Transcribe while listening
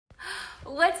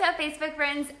What's up, Facebook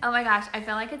friends? Oh my gosh, I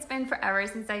feel like it's been forever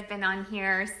since I've been on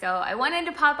here, so I wanted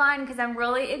to pop on because I'm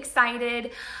really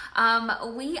excited.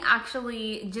 We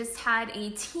actually just had a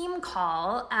team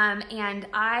call, and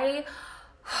I'm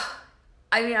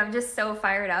just so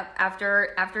fired up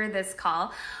after this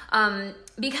call,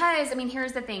 because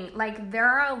here's the thing, like there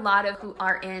are a lot of who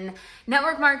are in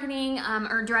network marketing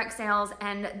or direct sales,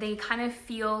 and they kind of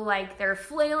feel like they're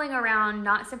flailing around,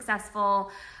 not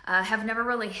successful, have never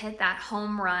really hit that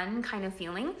home run kind of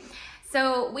feeling.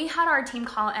 So we had our team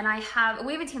call, and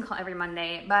we have a team call every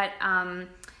Monday, but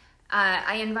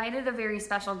I invited a very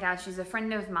special guest. She's a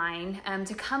friend of mine,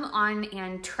 to come on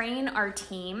and train our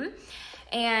team.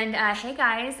 And hey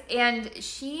guys, and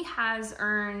she has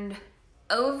earned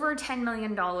over $10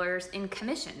 million in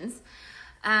commissions,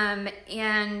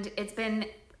 and it's been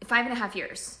 5.5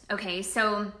 years. Okay,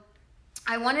 so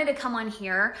I wanted to come on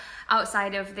here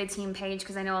outside of the team page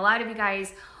because I know a lot of you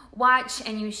guys watch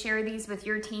and you share these with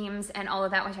your teams and all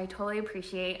of that, which I totally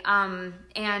appreciate. And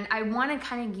I want to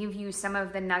kind of give you some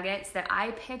of the nuggets that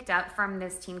I picked up from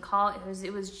this team call.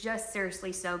 It was just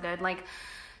seriously so good. Like,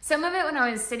 some of it, when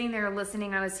I was sitting there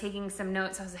listening, I was taking some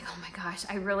notes. I was like, oh my gosh,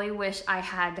 I really wish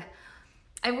that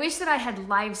I had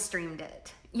live streamed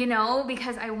it,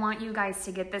 because I want you guys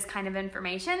to get this kind of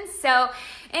information. So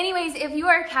anyways, if you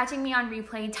are catching me on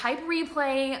replay, type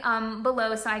replay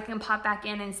below so I can pop back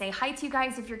in and say hi to you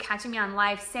guys. If you're catching me on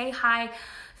live, say hi.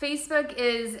 Facebook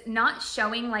is not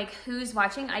showing like who's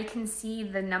watching. I can see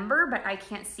the number, but I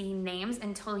can't see names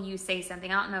until you say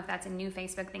something. I don't know if that's a new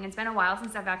Facebook thing. It's been a while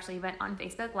since I've actually been on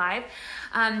Facebook Live.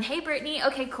 Hey, Brittany.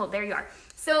 Okay, cool. There you are.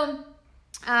 So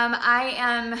I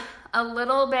am a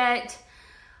little bit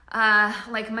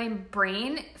like my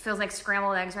brain feels like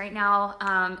scrambled eggs right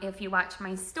now. If you watch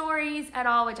my stories at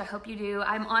all, which I hope you do,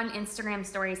 I'm on Instagram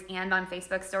stories and on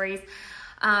Facebook stories.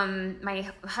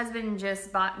 My husband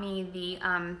just bought me the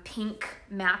pink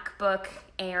MacBook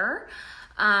Air.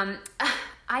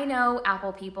 I know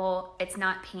Apple people, it's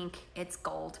not pink, it's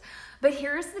gold. But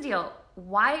here's the deal.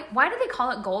 Why do they call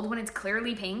it gold when it's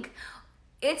clearly pink?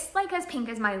 It's like as pink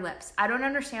as my lips. I don't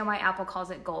understand why Apple calls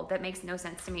it gold. That makes no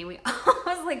sense to me. We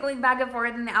always like going back and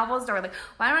forth in the Apple store. Like,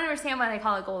 well, I don't understand why they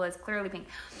call it gold. It's clearly pink.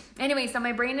 Anyway, so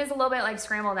my brain is a little bit like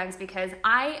scrambled eggs because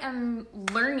I am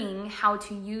learning how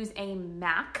to use a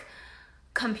Mac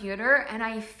computer and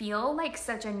I feel like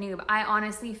such a noob. I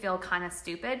honestly feel kind of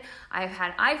stupid. I've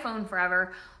had iPhone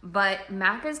forever, but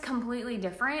Mac is completely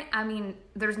different.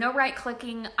 There's no right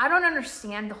clicking. I don't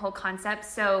understand the whole concept.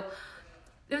 So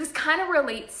this kind of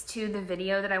relates to the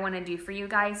video that I want to do for you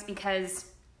guys, because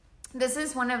this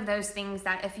is one of those things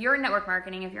that if you're in network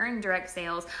marketing, if you're in direct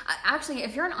sales, actually,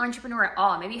 if you're an entrepreneur at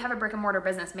all, maybe you have a brick and mortar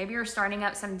business, maybe you're starting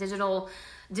up some digital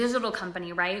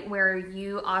company, right? Where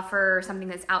you offer something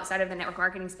that's outside of the network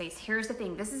marketing space. Here's the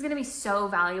thing. This is going to be so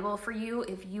valuable for you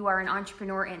if you are an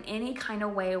entrepreneur in any kind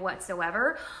of way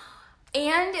whatsoever.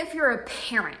 And if you're a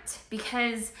parent,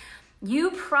 because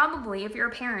you probably, if you're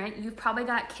a parent, you've probably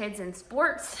got kids in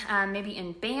sports, maybe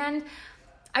in band.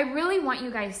 I really want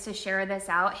you guys to share this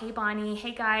out. Hey, Bonnie.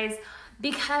 Hey, guys.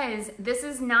 Because this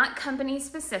is not company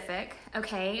specific,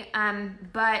 okay?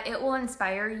 But it will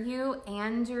inspire you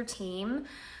and your team.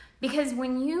 Because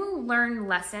when you learn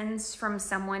lessons from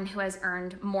someone who has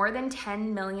earned more than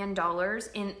 $10 million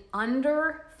in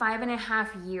under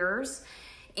 5.5 years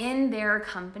in their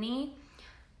company,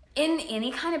 in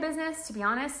any kind of business, to be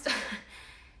honest,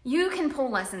 you can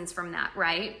pull lessons from that,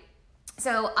 right?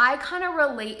 So I kind of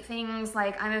relate things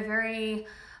like I'm a very,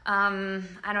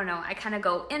 I kind of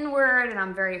go inward and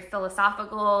I'm very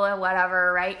philosophical and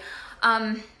whatever, right?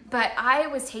 But I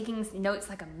was taking notes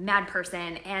like a mad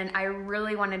person, and I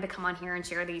really wanted to come on here and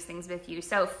share these things with you.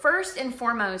 So first and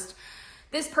foremost,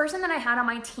 this person that I had on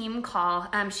my team call,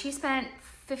 she spent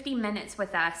 50 minutes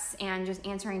with us and just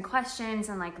answering questions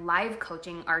and like live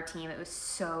coaching our team. It was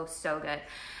so, so good.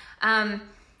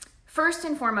 First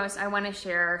and foremost, I want to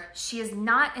share, she is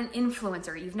not an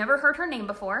influencer. You've never heard her name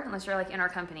before, unless you're like in our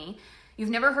company. You've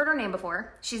never heard her name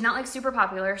before. She's not like super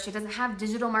popular. She doesn't have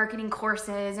digital marketing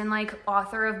courses and like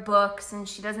author of books, and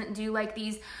she doesn't do like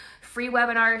these free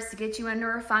webinars to get you into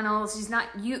her funnels. She's not,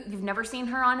 you've never seen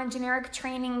her on a generic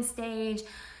training stage.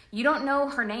 You don't know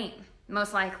her name,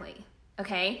 most likely.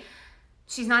 Okay,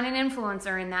 she's not an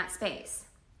influencer in that space.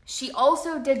 She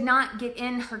also did not get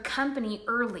in her company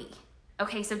early.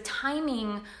 Okay, so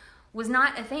timing was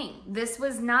not a thing. This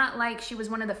was not like she was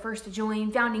one of the first to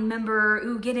join, founding member,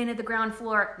 ooh, get in at the ground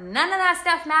floor. None of that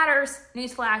stuff matters.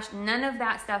 Newsflash, none of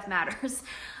that stuff matters.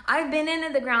 I've been in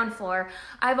at the ground floor.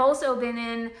 I've also been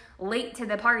in late to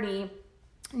the party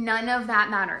None of that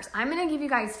matters. I'm gonna give you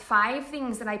guys 5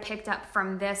 things that I picked up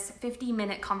from this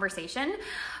 50-minute conversation.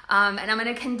 And I'm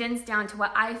gonna condense down to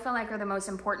what I feel like are the most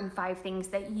important 5 things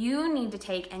that you need to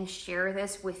take and share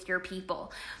this with your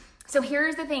people. So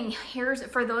here's the thing,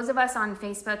 for those of us on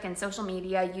Facebook and social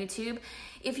media, YouTube,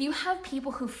 if you have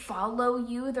people who follow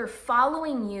you, they're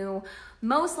following you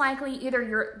most likely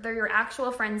either they're your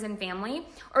actual friends and family,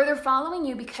 or they're following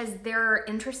you because they're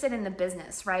interested in the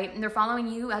business, right? And they're following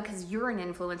you because you're an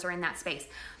influencer in that space.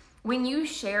 When you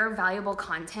share valuable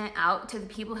content out to the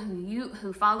people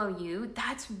who follow you,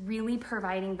 that's really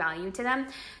providing value to them.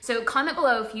 So comment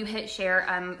below if you hit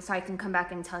share, so I can come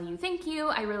back and tell you thank you.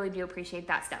 I really do appreciate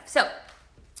that stuff. So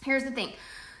here's the thing.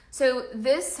 So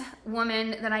this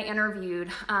woman that I interviewed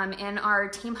in our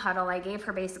team huddle, I gave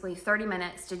her basically 30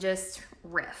 minutes to just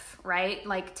riff, right?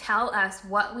 Like tell us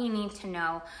what we need to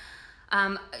know.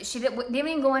 She didn't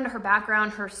even go into her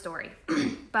background, her story,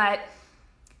 but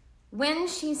when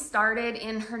she started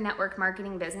in her network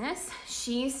marketing business,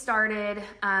 she started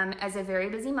as a very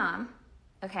busy mom,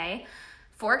 okay?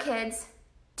 4 kids,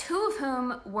 2 of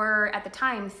whom were at the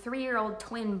time 3-year-old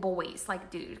twin boys. Like,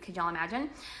 dude, could y'all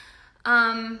imagine?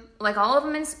 Like all of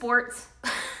them in sports,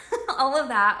 all of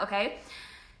that, okay?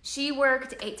 She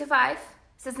worked 8 to 5.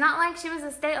 So it's not like she was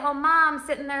a stay-at-home mom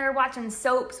sitting there watching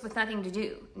soaps with nothing to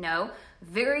do. No,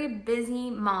 very busy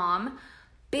mom.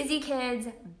 Busy kids,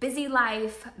 busy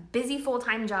life, busy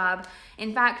full-time job.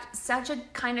 In fact, such a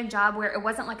kind of job where it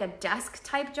wasn't like a desk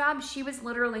type job. She was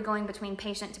literally going between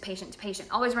patient to patient to patient,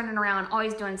 always running around,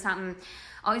 always doing something,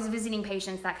 always visiting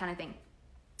patients, that kind of thing.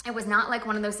 It was not like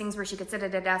one of those things where she could sit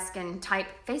at a desk and type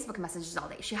Facebook messages all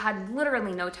day. She had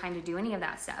literally no time to do any of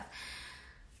that stuff.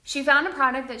 She found a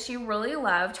product that she really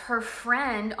loved. Her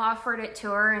friend offered it to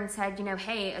her and said, you know,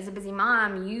 hey, as a busy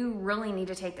mom, you really need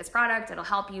to take this product. It'll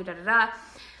help you, da-da-da.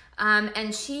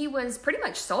 And she was pretty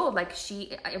much sold. Like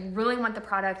I really want the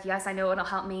product. Yes, I know it'll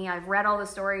help me. I've read all the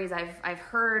stories. I've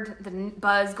heard the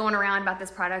buzz going around about this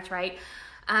product, right?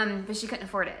 But she couldn't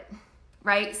afford it,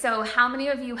 right? So how many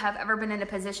of you have ever been in a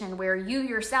position where you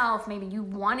yourself, maybe you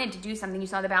wanted to do something, you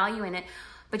saw the value in it,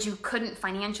 but you couldn't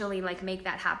financially like make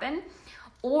that happen?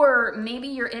 Or maybe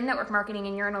you're in network marketing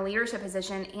and you're in a leadership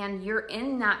position and you're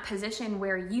in that position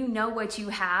where you know what you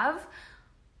have,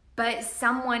 but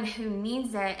someone who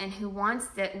needs it and who wants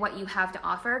it, what you have to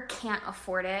offer, can't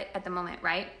afford it at the moment,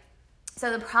 right?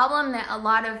 So the problem that a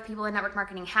lot of people in network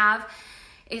marketing have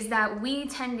is that we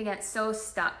tend to get so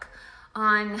stuck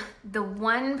on the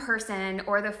 1 person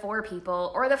or the 4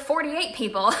 people or the 48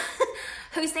 people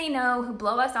who say no, who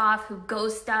blow us off, who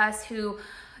ghost us, who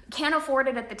can't afford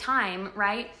it at the time,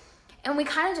 right? And we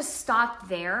kind of just stop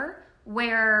there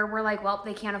where we're like, well,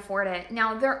 they can't afford it.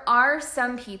 Now, there are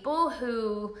some people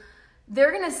who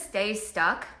they're going to stay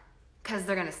stuck because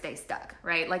they're going to stay stuck,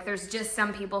 right? Like there's just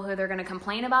some people who they're going to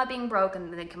complain about being broke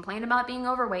and they complain about being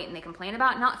overweight and they complain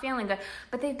about not feeling good,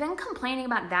 but they've been complaining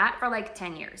about that for like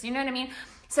 10 years. You know what I mean?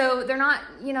 So they're not,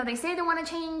 you know, they say they want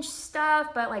to change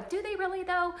stuff, but like, do they really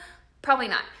though? Probably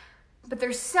not. But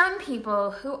there's some people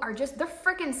who are just, they're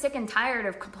freaking sick and tired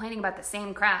of complaining about the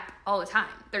same crap all the time.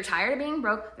 They're tired of being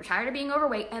broke, they're tired of being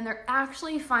overweight, and they're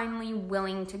actually finally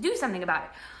willing to do something about it.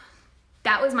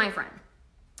 That was my friend.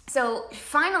 So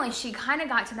finally, she kind of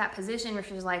got to that position where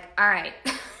she was like, all right,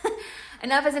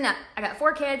 enough is enough. I got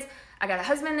 4 kids. I got a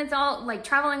husband that's all like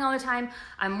traveling all the time.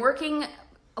 I'm working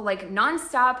like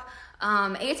nonstop,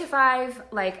 8 to 5.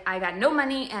 Like I got no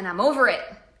money and I'm over it.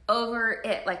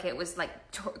 Like it was like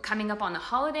coming up on the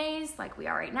holidays like we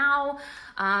are right now,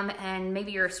 and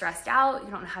maybe you're stressed out, you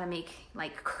don't know how to make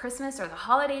like Christmas or the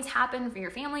holidays happen for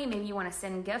your family. Maybe you want to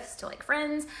send gifts to like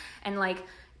friends and like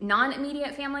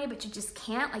non-immediate family, but you just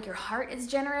can't. Like your heart is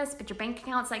generous but your bank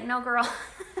account's like, no girl,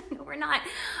 no we're not.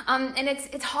 And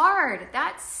it's hard.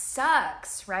 That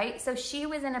sucks, right? So she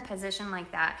was in a position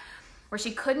like that where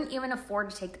she couldn't even afford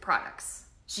to take the products.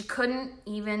 She couldn't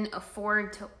even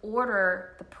afford to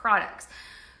order the products.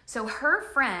 So her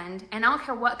friend, and I don't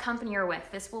care what company you're with,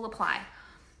 this will apply.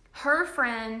 Her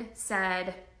friend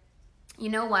said, you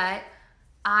know what?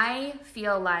 I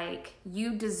feel like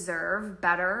you deserve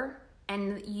better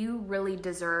and you really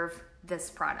deserve this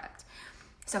product.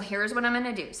 So here's what I'm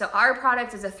gonna do. So our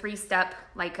product is a 3-step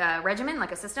like a regimen,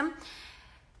 like a system.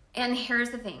 And here's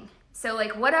the thing. So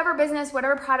like whatever business,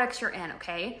 whatever products you're in,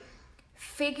 okay?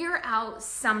 Figure out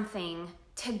something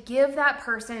to give that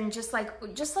person just like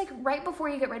right before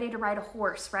you get ready to ride a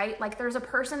horse, right? Like there's a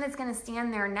person that's gonna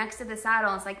stand there next to the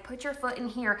saddle and it's like, put your foot in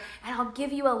here and I'll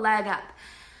give you a leg up.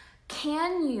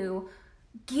 Can you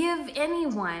give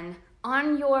anyone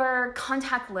on your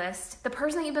contact list, the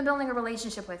person that you've been building a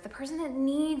relationship with, the person that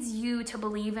needs you to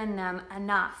believe in them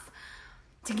enough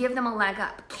to give them a leg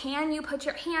up. Can you put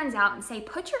your hands out and say,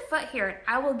 put your foot here and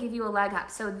I will give you a leg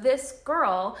up? So this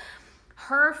girl,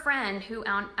 her friend who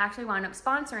actually wound up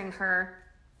sponsoring her,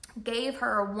 gave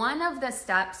her one of the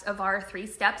steps of our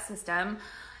 3-step system.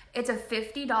 It's a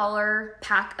 $50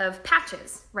 pack of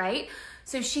patches, right?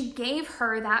 So she gave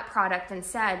her that product and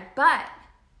said, but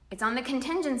it's on the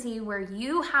contingency where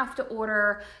you have to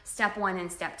order step 1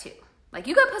 and step 2. Like,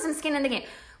 you gotta put some skin in the game.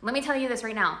 Let me tell you this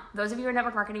right now. Those of you in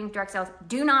network marketing, direct sales,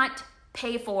 do not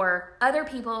pay for other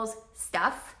people's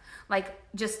stuff, like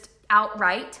just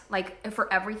outright, like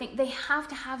for everything. They have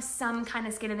to have some kind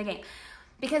of skin in the game.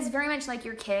 Because very much like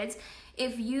your kids,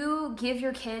 if you give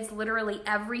your kids literally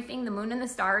everything, the moon and the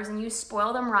stars, and you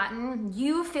spoil them rotten,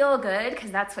 you feel good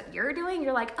because that's what you're doing.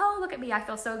 You're like, oh, look at me, I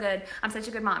feel so good. I'm such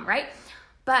a good mom, right?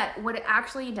 But what it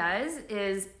actually does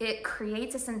is it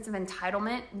creates a sense of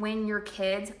entitlement when your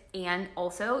kids and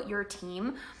also your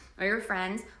team or your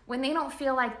friends, when they don't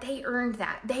feel like they earned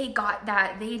that, they got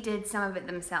that, they did some of it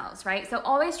themselves, right? So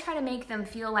always try to make them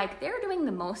feel like they're doing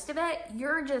the most of it.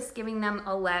 You're just giving them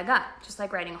a leg up, just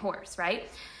like riding a horse, right?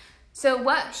 So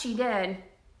what she did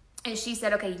is she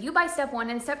said, okay, you buy step 1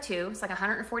 and step 2, it's like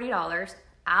 $140.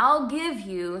 I'll give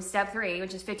you step 3,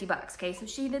 which is $50. Okay, so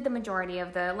she did the majority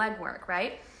of the legwork,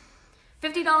 right?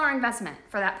 $50 investment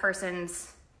for that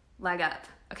person's leg up,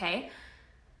 okay?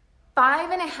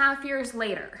 5.5 years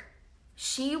later,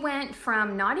 she went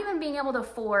from not even being able to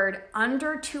afford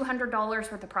under $200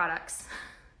 worth of products,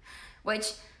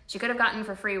 which she could have gotten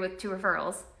for free with 2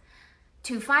 referrals,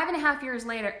 to 5.5 years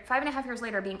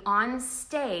later being on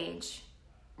stage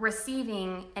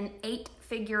receiving an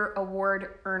 8-figure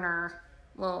award earner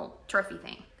little trophy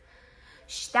thing.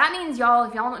 That means, y'all,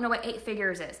 if y'all don't know what 8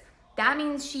 figures is, that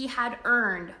means she had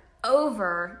earned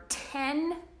over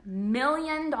 $10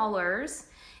 million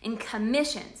in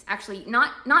commissions. Actually,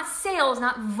 not sales,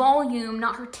 not volume,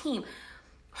 not her team.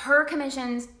 Her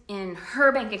commissions in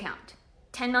her bank account,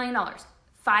 $10 million,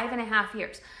 5.5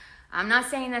 years. I'm not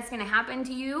saying that's gonna happen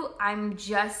to you. I'm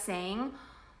just saying,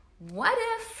 what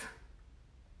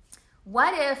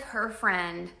if her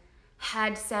friend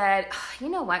had said, you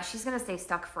know what, she's gonna stay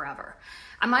stuck forever.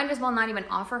 I might as well not even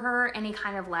offer her any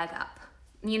kind of leg up.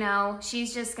 You know,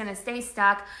 she's just gonna stay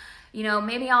stuck. You know,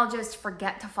 maybe I'll just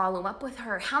forget to follow up with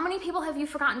her. How many people have you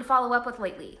forgotten to follow up with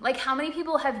lately? Like, how many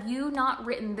people have you not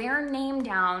written their name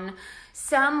down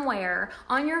somewhere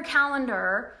on your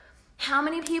calendar? How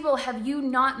many people have you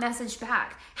not messaged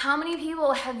back? How many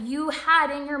people have you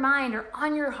had in your mind or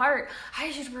on your heart?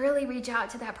 I should really reach out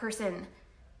to that person.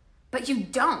 But you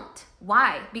don't.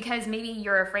 Why? Because maybe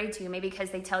you're afraid to, maybe because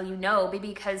they tell you no, maybe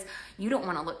because you don't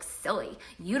want to look silly.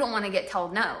 You don't want to get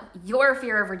told no. Your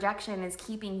fear of rejection is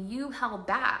keeping you held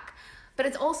back, but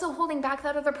it's also holding back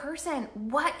that other person.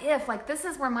 What if, like, this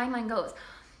is where my mind goes.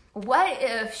 What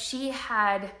if she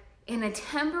had, in a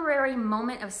temporary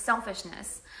moment of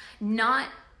selfishness, not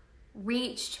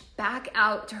reached back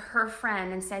out to her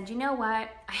friend and said, you know what?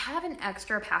 I have an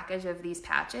extra package of these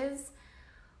patches.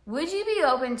 Would you be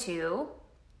open to,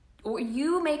 or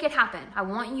you make it happen? I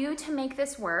want you to make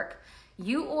this work.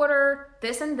 You order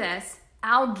this and this,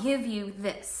 I'll give you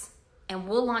this, and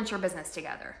we'll launch your business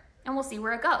together, and we'll see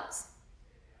where it goes.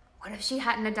 What if she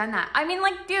hadn't have done that? I mean,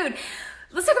 like, dude,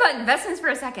 let's talk about investments for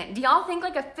a second. Do y'all think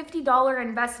like a $50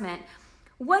 investment?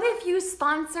 What if you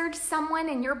sponsored someone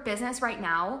in your business right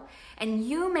now and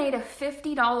you made a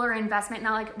 $50 investment?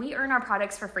 Now, like, we earn our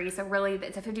products for free, so really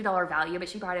it's a $50 value, but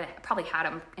she probably had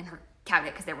them in her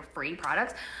cabinet because they were free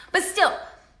products. But still,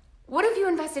 what if you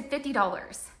invested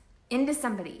 $50 into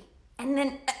somebody, and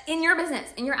then in your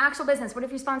business, in your actual business, what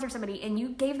if you sponsor somebody and you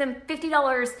gave them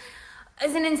 $50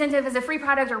 as an incentive, as a free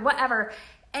product or whatever,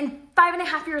 and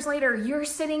 5.5 years later, you're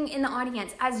sitting in the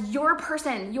audience as your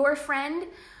person, your friend,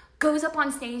 goes up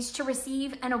on stage to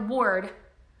receive an award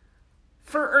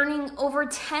for earning over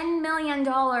 $10 million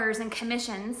in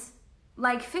commissions,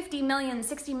 like $50 million,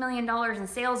 $60 million in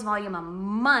sales volume a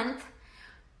month,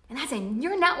 and that's in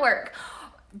your network.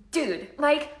 Dude,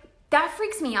 like, that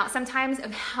freaks me out sometimes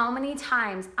of how many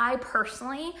times I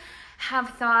personally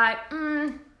have thought,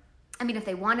 I mean, if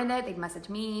they wanted it, they'd message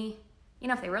me. You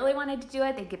know, if they really wanted to do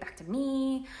it, they'd get back to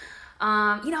me.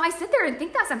 You know, I sit there and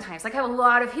think that sometimes. Like, I have a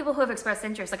lot of people who have expressed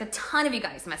interest. Like, a ton of you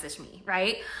guys message me,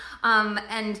 right?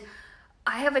 And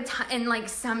I have and like,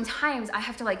 sometimes I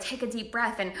have to like take a deep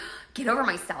breath and get over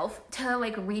myself to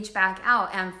like reach back out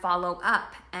and follow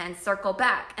up and circle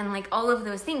back and like all of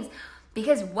those things.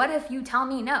 Because what if you tell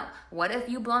me no? What if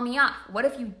you blow me off? What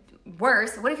if you,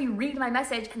 worse, what if you read my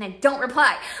message and then don't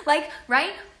reply? Like,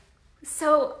 right?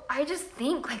 So I just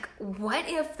think, like, what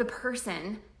if the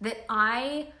person that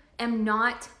I am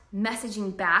not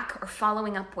messaging back or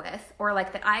following up with, or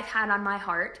like that I've had on my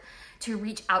heart to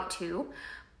reach out to,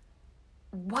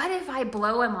 what if I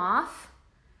blow him off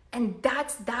and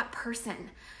that's that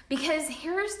person? Because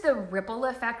here's the ripple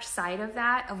effect side of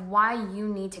that, of why you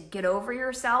need to get over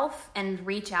yourself and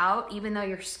reach out even though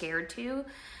you're scared to,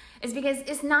 is because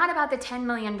it's not about the $10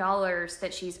 million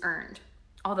that she's earned,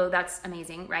 although that's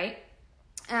amazing, right?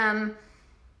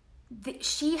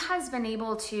 She has been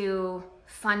able to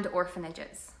fund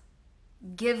orphanages,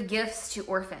 give gifts to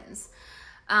orphans.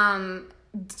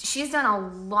 She's done a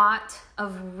lot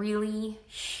of really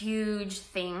huge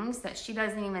things that she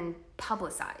doesn't even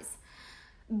publicize.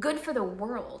 Good for the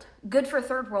world, good for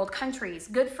third world countries,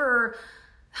 good for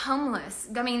homeless.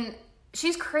 I mean,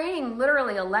 she's creating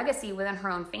literally a legacy within her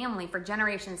own family for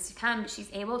generations to come. She's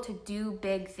able to do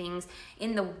big things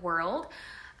in the world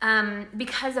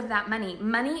because of that money.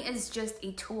 Money is just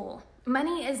a tool.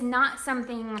 Money is not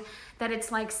something that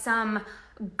it's like some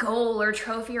goal or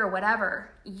trophy or whatever.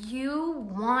 You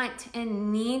want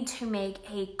and need to make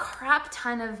a crap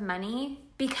ton of money,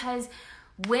 because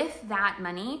with that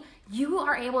money, you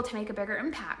are able to make a bigger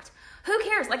impact. Who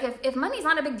cares? Like, if money's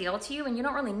not a big deal to you and you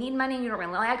don't really need money, you don't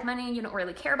really like money, you don't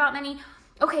really care about money,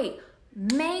 okay,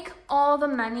 make all the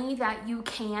money that you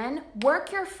can.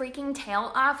 Work your freaking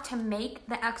tail off to make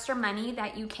the extra money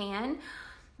that you can.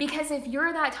 Because if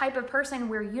you're that type of person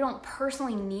where you don't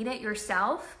personally need it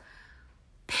yourself,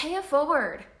 pay it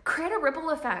forward, create a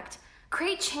ripple effect,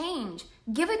 create change,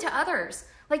 give it to others.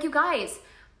 Like, you guys,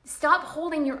 stop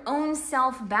holding your own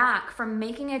self back from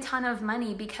making a ton of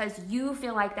money because you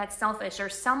feel like that's selfish, or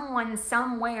someone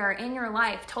somewhere in your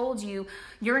life told you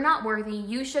you're not worthy,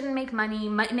 you shouldn't make money,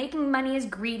 making money is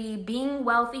greedy, being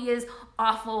wealthy is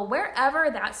awful. Wherever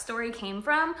that story came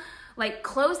from, like,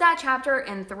 close that chapter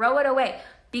and throw it away,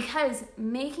 because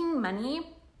making money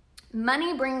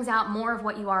brings out more of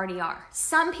what you already are.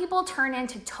 Some people turn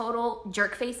into total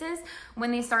jerk faces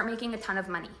when they start making a ton of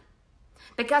money.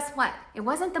 But guess what? It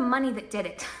wasn't the money that did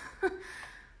it.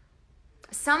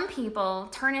 Some people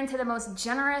turn into the most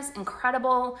generous,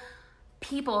 incredible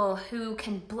people who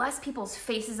can bless people's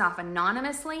faces off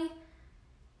anonymously,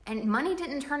 and money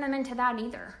didn't turn them into that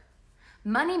either.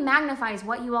 Money magnifies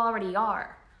what you already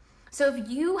are. So if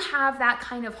you have that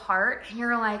kind of heart and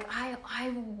you're like,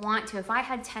 I want to, if I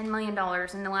had $10 million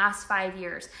in the last 5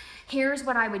 years, here's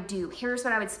what I would do. Here's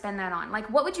what I would spend that on. Like,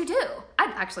 what would you do?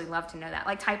 I'd actually love to know that.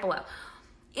 Like, type below.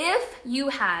 If you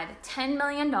had $10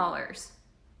 million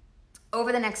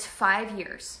over the next 5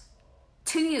 years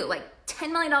to you, like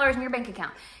 $10 million in your bank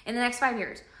account in the next 5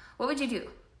 years, what would you do?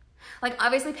 Like,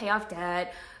 obviously pay off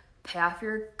debt, pay off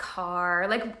your car,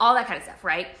 like all that kind of stuff,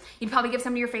 right? You'd probably give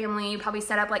some to your family. You'd probably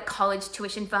set up like college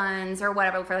tuition funds or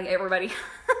whatever for like everybody.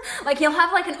 Like, you'll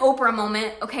have like an Oprah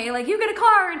moment, okay? Like, you get a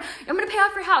car and I'm gonna pay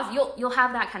off your house. You'll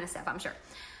have that kind of stuff, I'm sure.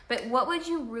 But what would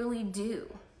you really do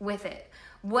with it?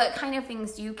 What kind of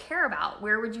things do you care about?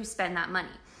 Where would you spend that money?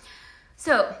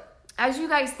 So as you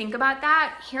guys think about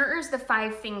that, here's the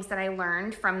 5 things that I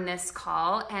learned from this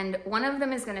call. And one of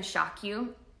them is gonna shock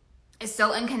you. It's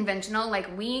so unconventional.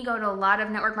 Like, we go to a lot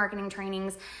of network marketing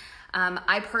trainings.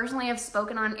 I personally have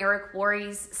spoken on Eric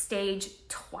Worre's stage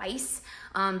twice.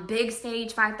 Big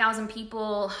stage, 5,000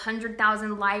 people,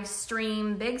 100,000 live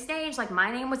stream, big stage. Like,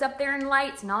 my name was up there in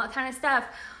lights and all that kind of stuff.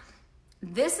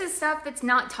 This is stuff that's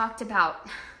not talked about.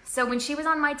 So when she was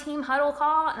on my team huddle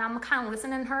call and I'm kind of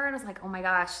listening to her, and I was like, oh my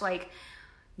gosh, like,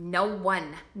 no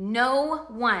one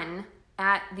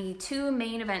at the 2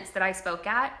 main events that I spoke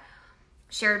at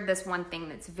shared this one thing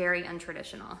that's very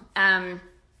untraditional.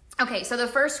 Okay, so the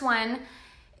first one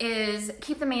is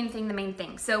keep the main thing the main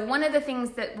thing. So one of the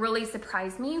things that really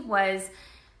surprised me was,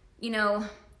 you know,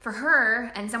 for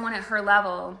her and someone at her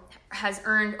level has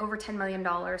earned over $10 million,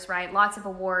 right? Lots of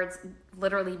awards,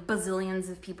 literally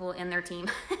bazillions of people in their team,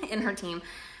 in her team.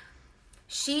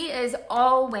 She is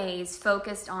always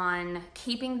focused on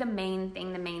keeping the main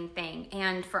thing the main thing.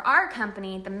 And for our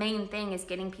company, the main thing is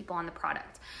getting people on the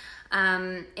product.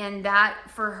 And that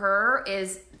for her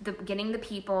is getting the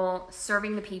people,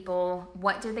 serving the people.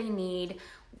 What do they need?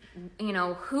 You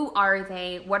know, who are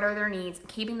they? What are their needs?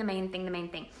 Keeping the main thing the main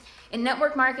thing. In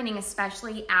network marketing,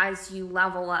 especially as you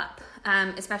level up,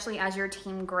 especially as your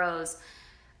team grows,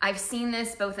 I've seen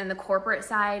this both in the corporate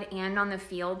side and on the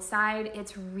field side.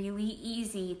 It's really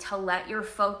easy to let your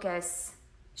focus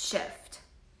shift,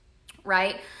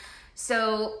 right?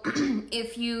 So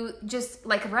if you just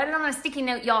like write it on a sticky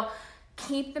note, y'all,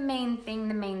 Keep the main thing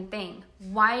the main thing.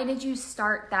 Why did you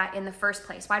start that in the first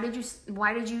place? Why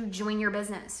did you join your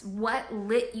business? What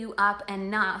lit you up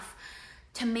enough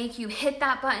to make you hit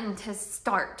that button to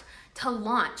start, to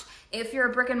launch? If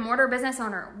you're a brick and mortar business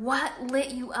owner, what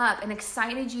lit you up and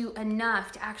excited you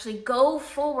enough to actually go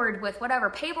forward with whatever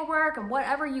paperwork and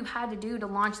whatever you had to do to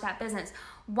launch that business?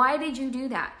 Why did you do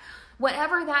that?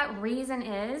 Whatever that reason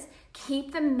is,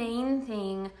 keep the main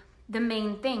thing the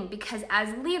main thing, because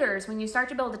as leaders, when you start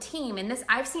to build a team, and this,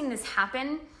 I've seen this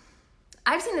happen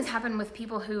with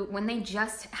people who, when they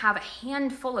just have a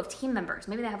handful of team members,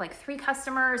 maybe they have like 3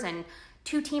 customers and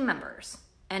 2 team members,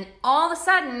 and all of a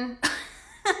sudden,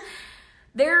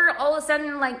 they're all of a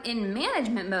sudden like in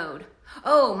management mode.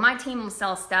 Oh, my team will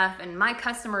sell stuff and my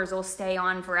customers will stay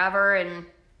on forever, and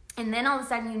then all of a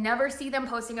sudden you never see them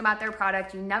posting about their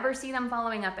product. You never see them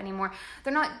following up anymore.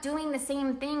 They're not doing the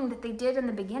same thing that they did in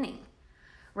the beginning,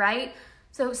 right?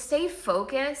 So stay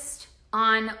focused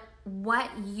on what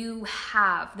you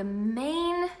have. The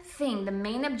main thing, the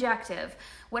main objective,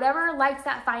 whatever lights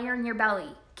that fire in your belly,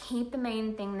 keep the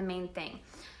main thing the main thing.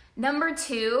 Number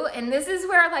 2, and this is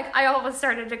where like I almost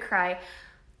started to cry.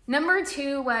 Number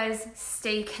 2 was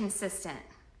stay consistent.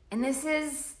 And this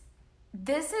is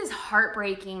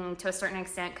heartbreaking to a certain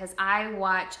extent, because I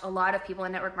watch a lot of people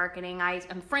in network marketing. I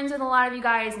am friends with a lot of you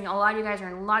guys, and a lot of you guys are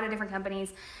in a lot of different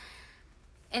companies.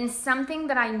 And something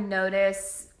that I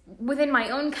notice within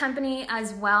my own company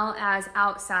as well as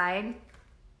outside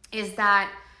is that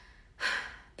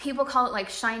people call it like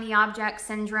shiny object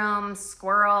syndrome,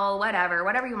 squirrel,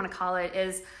 whatever you want to call it,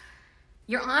 is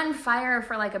you're on fire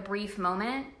for like a brief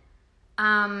moment.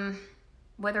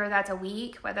 Whether that's a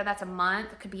week, whether that's a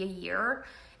month, it could be a year.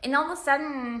 And all of a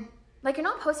sudden, like, you're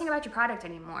not posting about your product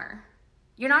anymore.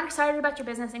 You're not excited about your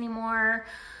business anymore.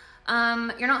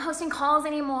 You're not hosting calls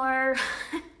anymore.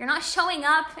 You're not showing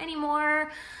up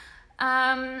anymore.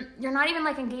 You're not even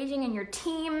like engaging in your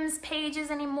team's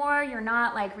pages anymore. You're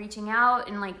not like reaching out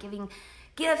and like giving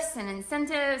gifts and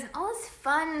incentives and all this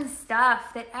fun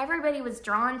stuff that everybody was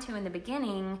drawn to in the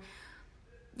beginning.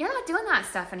 You're not doing that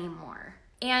stuff anymore.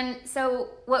 And so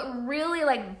what really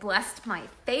like blessed my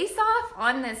face off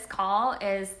on this call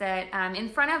is that in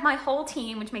front of my whole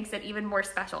team, which makes it even more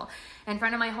special, in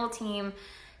front of my whole team,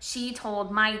 she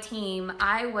told my team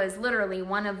I was literally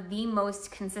one of the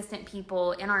most consistent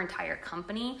people in our entire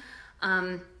company,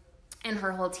 and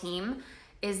her whole team,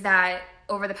 is that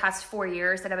over the past 4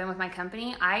 years that I've been with my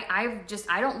company, I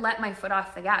don't let my foot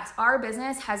off the gas. Our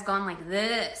business has gone like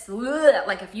this,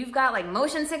 like if you've got like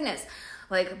motion sickness,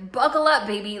 like buckle up,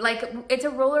 baby. Like it's a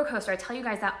roller coaster. I tell you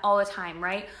guys that all the time,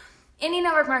 right? Any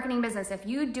network marketing business, if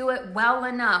you do it well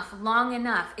enough, long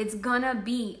enough, it's gonna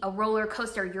be a roller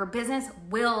coaster. Your business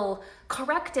will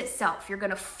correct itself. You're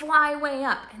gonna fly way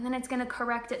up, and then it's gonna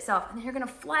correct itself, and then you're gonna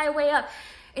fly way up.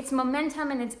 It's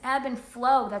momentum and it's ebb and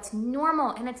flow. That's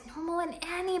normal, and it's normal in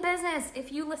any business.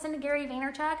 If you listen to Gary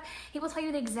Vaynerchuk, he will tell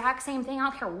you the exact same thing. I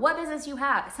don't care what business you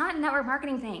have. It's not a network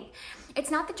marketing thing.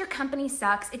 It's not that your company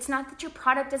sucks. It's not that your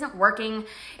product isn't working.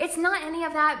 It's not any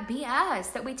of that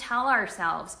BS that we tell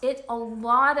ourselves. A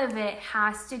lot of it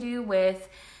has to do with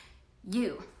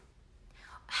you.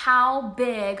 How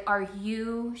big are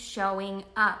you showing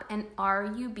up, and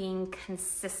are you being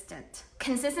consistent?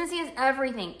 Consistency is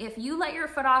everything. If you let your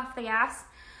foot off the gas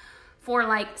for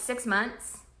like 6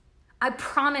 months, I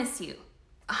promise you,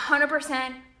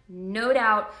 100%, no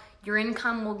doubt, your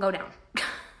income will go down.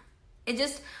 I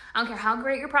don't care how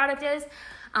great your product is.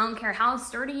 I don't care how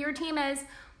sturdy your team is.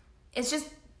 It's just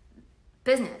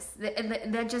business.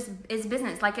 That just is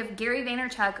business. Like if Gary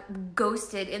Vaynerchuk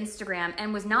ghosted Instagram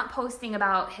and was not posting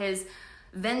about his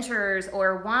ventures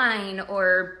or wine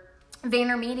or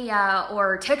VaynerMedia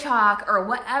or TikTok or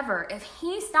whatever, if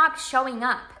he stopped showing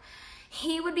up,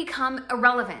 he would become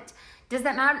irrelevant. Does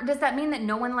that matter? Does that mean that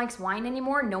no one likes wine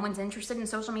anymore? No one's interested in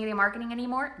social media marketing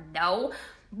anymore? No.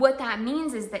 What that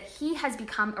means is that he has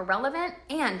become irrelevant,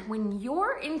 and when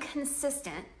you're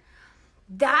inconsistent,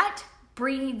 that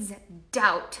breeds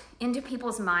doubt into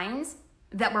people's minds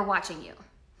that we're watching you.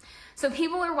 So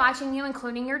people are watching you,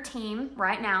 including your team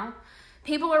right now.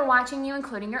 People are watching you,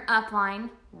 including your upline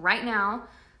right now.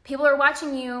 People are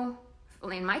watching you,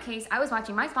 in my case, I was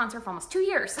watching my sponsor for almost 2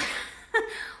 years.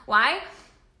 Why?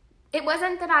 It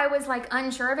wasn't that I was like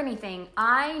unsure of anything.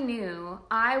 I knew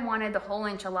I wanted the whole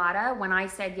enchilada when I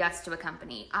said yes to a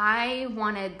company. I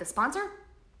wanted the sponsor,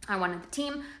 I wanted the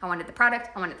team, I wanted the product,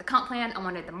 I wanted the comp plan, I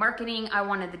wanted the marketing, I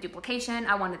wanted the duplication,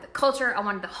 I wanted the culture, I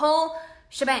wanted the whole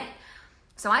shebang.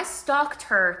 So I stalked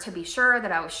her to be sure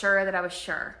that I was sure that I was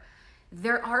sure.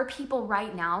 There are people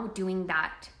right now doing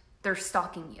that. They're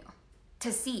stalking you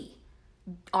to see,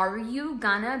 Are you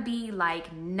gonna be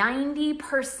like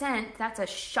 90%? That's a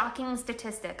shocking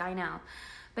statistic, I know.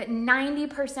 But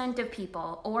 90% of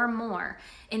people or more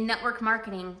in network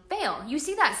marketing fail. You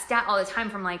see that stat all the time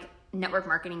from like network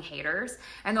marketing haters.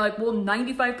 And they're like, well,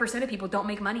 95% of people don't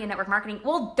make money in network marketing.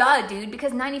 Well, duh, dude,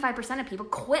 because 95% of people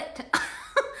quit.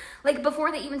 Like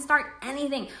before they even start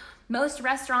anything. Most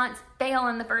restaurants fail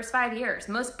in the first 5 years.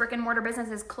 Most brick and mortar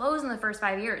businesses close in the first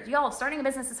 5 years. Y'all, starting a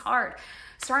business is hard.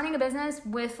 Starting a business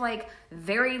with like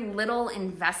very little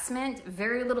investment,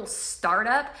 very little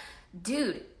startup,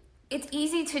 dude, it's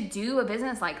easy to do a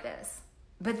business like this,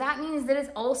 but that means that it's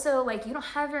also like you don't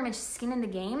have very much skin in the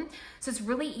game. So it's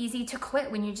really easy to quit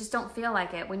when you just don't feel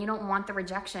like it, when you don't want the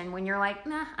rejection, when you're like,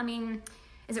 nah, I mean,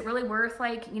 is it really worth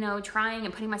like, you know, trying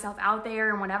and putting myself out there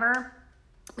and whatever?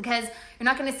 Because you're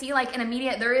not going to see like an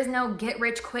immediate, there is no get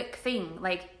rich quick thing.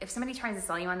 Like if somebody tries to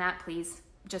sell you on that, please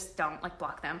just don't, like,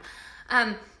 block them.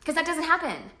 Because that doesn't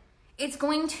happen. It's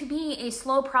going to be a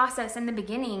slow process in the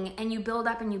beginning, and you build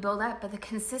up and you build up, but the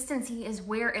consistency is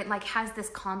where it like has this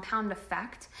compound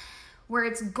effect where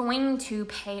it's going to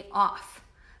pay off.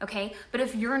 Okay. But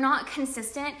if you're not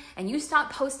consistent and you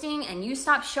stop posting and you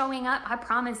stop showing up, I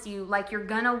promise you, like, you're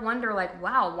gonna wonder like,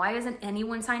 wow, why isn't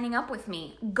anyone signing up with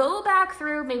me? Go back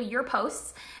through maybe your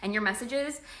posts and your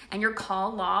messages and your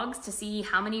call logs to see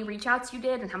how many reach outs you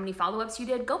did and how many follow-ups you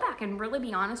did. Go back and really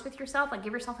be honest with yourself, like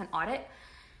give yourself an audit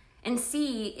and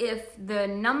see if the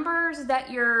numbers that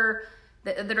are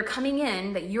coming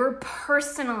in, that you're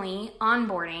personally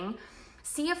onboarding,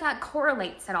 see if that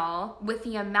correlates at all with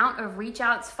the amount of reach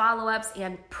outs, follow-ups,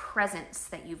 and presence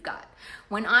that you've got.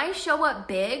 When I show up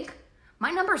big,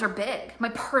 my numbers are big, my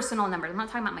personal numbers. I'm not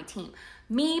talking about my team.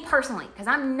 Me personally, because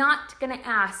I'm not gonna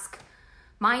ask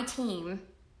my team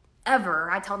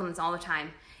ever, I tell them this all the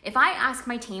time, if I ask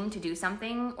my team to do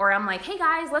something, or I'm like, hey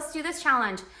guys, let's do this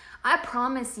challenge, I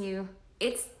promise you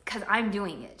it's because I'm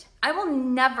doing it. I will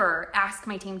never ask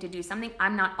my team to do something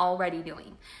I'm not already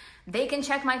doing. They can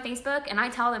check my Facebook and I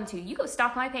tell them to, you go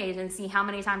stalk my page and see how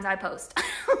many times I post.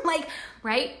 Like,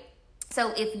 right?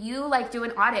 So if you like do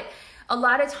an audit, a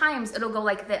lot of times it'll go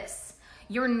like this.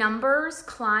 Your numbers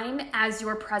climb as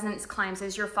your presence climbs,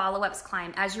 as your follow-ups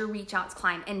climb, as your reach outs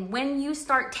climb. And when you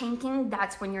start tanking,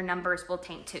 that's when your numbers will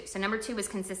tank too. So number 2 is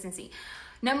consistency.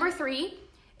 Number 3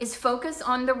 is focus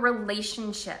on the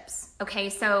relationships. Okay,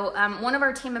 so one of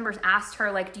our team members asked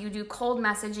her, like, do you do cold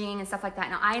messaging and stuff like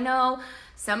that? Now, I know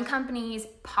some companies,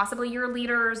 possibly your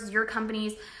leaders, your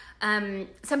companies,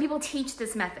 some people teach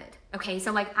this method. Okay,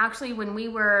 so like actually when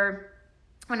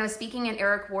I was speaking at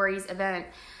Eric Worre's event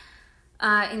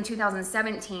in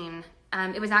 2017,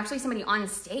 it was actually somebody on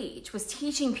stage was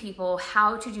teaching people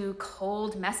how to do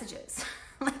cold messages.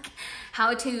 Like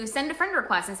how to send a friend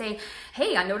request and say,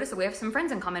 hey, I noticed that we have some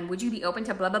friends in common. Would you be open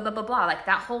to blah, blah, blah, blah, blah. Like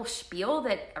that whole spiel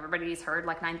that everybody's heard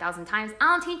like 9,000 times. I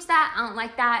don't teach that. I don't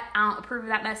like that. I don't approve of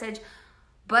that message,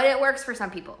 but it works for some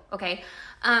people. Okay.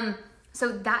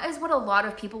 So that is what a lot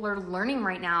of people are learning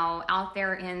right now out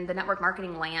there in the network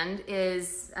marketing land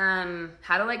is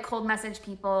how to like cold message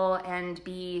people and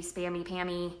be spammy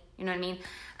pammy. You know what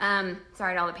I mean?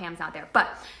 Sorry to all the Pams out there,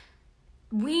 but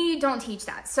we don't teach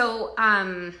that. So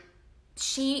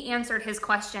she answered his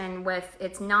question with,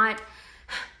 it's not,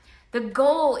 the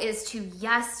goal is to,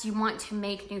 yes, you want to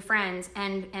make new friends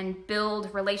and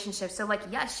build relationships. So like,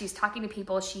 yes, she's talking to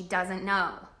people she doesn't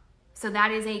know. So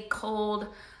that is a cold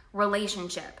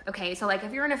relationship. Okay. So like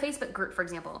if you're in a Facebook group, for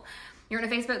example, you're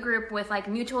in a Facebook group with like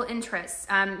mutual interests.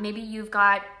 Maybe you've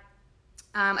got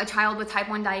a child with type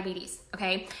 1 diabetes.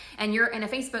 Okay. And you're in a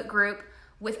Facebook group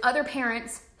with other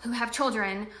parents who have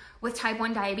children with type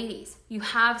 1 diabetes. You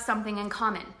have something in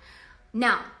common.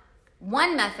 Now,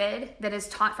 one method that is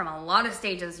taught from a lot of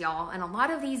stages, y'all, and a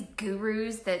lot of these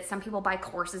gurus that some people buy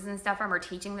courses and stuff from are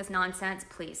teaching this nonsense,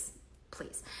 please.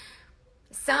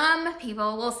 Some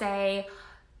people will say,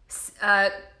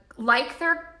 like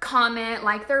their comment,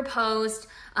 like their post,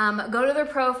 go to their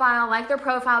profile, like their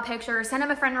profile picture, send them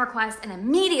a friend request, and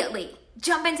immediately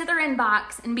jump into their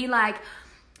inbox and be like,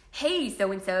 hey,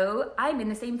 so-and-so, I'm in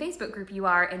the same Facebook group you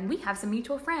are, and we have some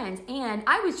mutual friends, and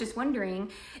I was just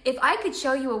wondering if I could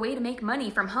show you a way to make money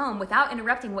from home without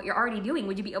interrupting what you're already doing.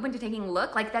 Would you be open to taking a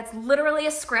look? Like, that's literally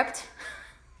a script.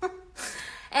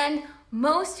 And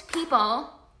most people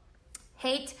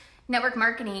hate network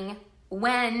marketing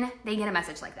when they get a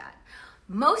message like that.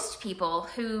 Most people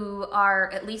who are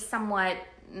at least somewhat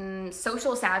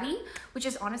social savvy, which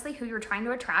is honestly who you're trying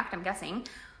to attract, I'm guessing,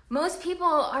 most people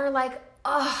are like,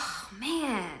 oh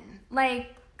man,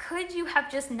 like, could you have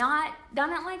just not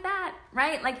done it like that,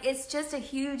 right? Like, it's just a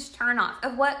huge turnoff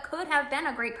of what could have been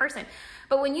a great person.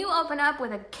 But when you open up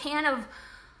with a can of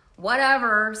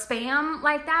whatever spam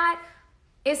like that,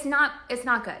 it's not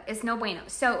good. It's no bueno.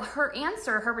 So her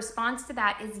answer, her response to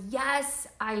that is, yes,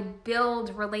 I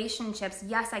build relationships.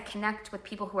 Yes, I connect with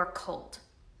people who are cold.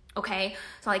 Okay.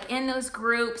 So like in those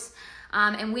groups,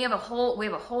 and we have a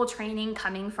whole training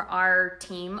coming for our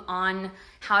team on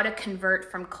how to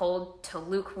convert from cold to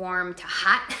lukewarm to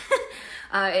hot.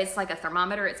 It's like a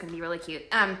thermometer. It's going to be really cute.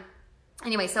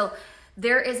 Anyway, so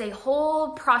there is a whole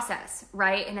process,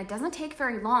 right? And it doesn't take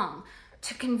very long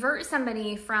to convert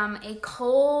somebody from a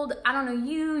cold, I don't know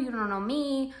you, you don't know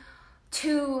me,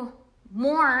 to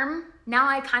warm, now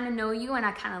I kind of know you and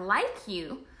I kind of like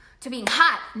you, to being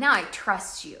hot, now I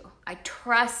trust you. I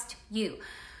trust you.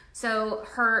 So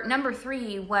her number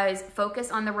 3 was focus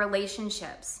on the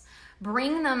relationships.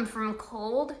 Bring them from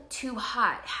cold to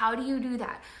hot. How do you do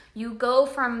that? You go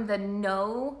from the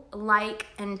know, like,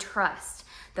 and trust.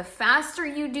 The faster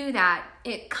you do that,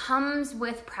 it comes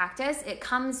with practice. It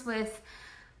comes with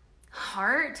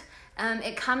heart.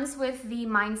 It comes with the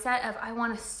mindset of I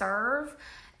want to serve.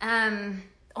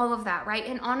 All of that, right?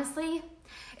 And honestly,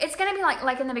 it's going to be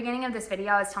like in the beginning of this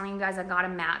video, I was telling you guys I got a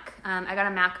Mac. I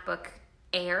got a MacBook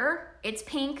Air. It's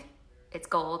pink. It's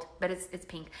gold, but it's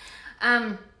pink.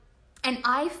 And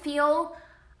I feel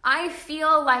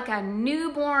like a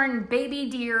newborn baby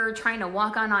deer trying to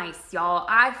walk on ice, y'all.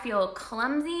 I feel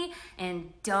clumsy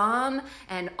and dumb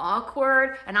and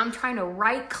awkward, and I'm trying to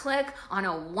right click on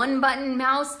a 1-button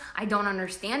mouse. I don't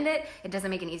understand it. It doesn't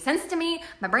make any sense to me.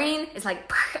 My brain is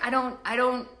like, I don't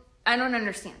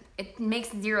understand. It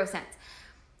makes 0 sense.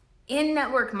 In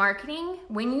network marketing,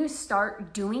 when you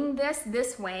start doing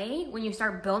this way, when you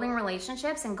start building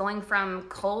relationships and going from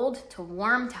cold to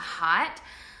warm to hot,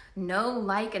 know,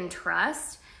 like, and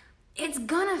trust, it's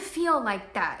gonna feel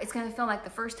like that. It's gonna feel like the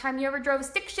first time you ever drove a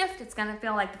stick shift. It's gonna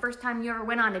feel like the first time you ever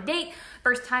went on a date,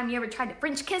 first time you ever tried to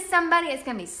French kiss somebody. It's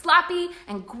gonna be sloppy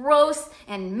and gross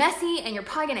and messy, and you're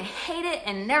probably gonna hate it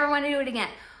and never wanna do it again.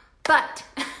 But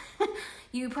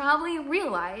you probably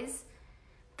realize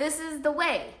this is the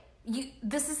way.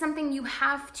 This is something you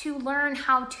have to learn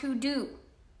how to do,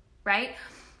 right?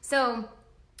 So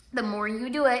the more you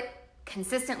do it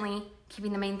consistently,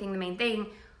 keeping the main thing,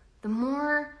 the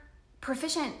more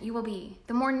proficient you will be,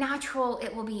 the more natural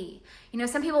it will be. You know,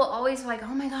 some people always are like,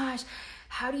 oh my gosh,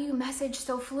 how do you message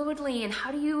so fluidly? And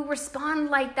how do you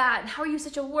respond like that? And how are you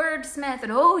such a wordsmith?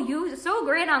 And oh, you're so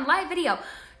great on live video.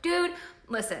 Dude,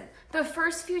 listen, the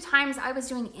first few times I was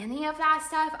doing any of that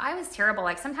stuff, I was terrible.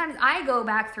 Like sometimes I go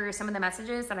back through some of the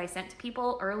messages that I sent to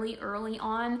people early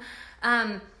on,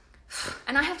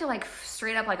 and I have to like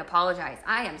straight up like apologize.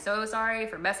 I am so sorry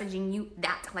for messaging you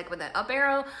that, like with an up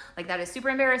arrow, like that is super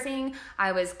embarrassing.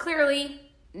 I was clearly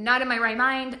not in my right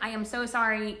mind. I am so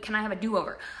sorry. Can I have a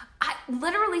do-over? I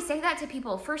literally say that to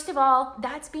people. First of all,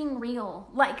 that's being real.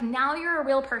 Like now you're a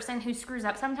real person who screws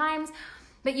up sometimes,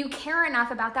 but you care enough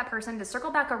about that person to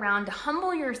circle back around, to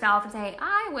humble yourself and say,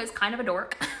 I was kind of a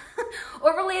dork,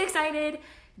 overly excited,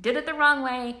 did it the wrong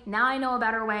way. Now I know a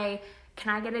better way.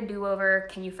 Can I get a do-over?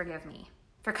 Can you forgive me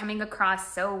for coming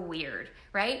across so weird,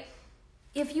 right?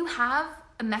 If you have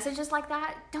messages like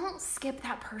that, don't skip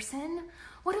that person.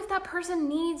 What if that person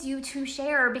needs you to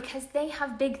share because they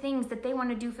have big things that they want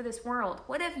to do for this world?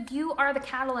 What if you are the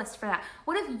catalyst for that?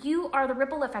 What if you are the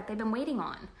ripple effect they've been waiting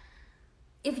on?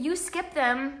 If you skip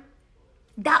them,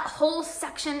 that whole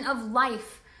section of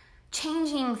life,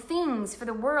 changing things for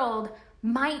the world,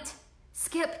 might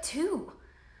skip too.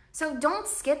 So don't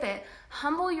skip it.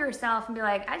 Humble yourself and be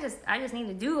like, I just need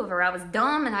to do over. I was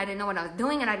dumb and I didn't know what I was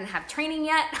doing and I didn't have training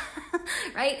yet,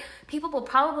 right? People will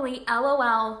probably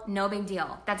LOL, no big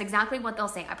deal. That's exactly what they'll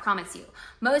say, I promise you.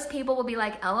 Most people will be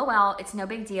like, LOL, it's no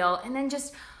big deal. And then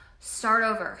just start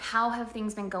over. How have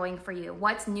things been going for you?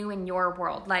 What's new in your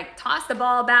world? Like toss the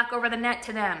ball back over the net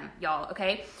to them, y'all,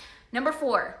 okay? Number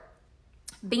 4,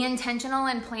 be intentional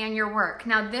and plan your work.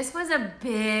 Now this was a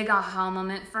big aha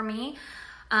moment for me.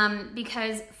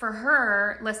 Because for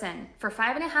her, listen, for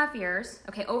 5.5 years,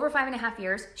 okay, over 5.5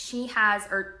 years, she has,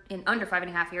 or in under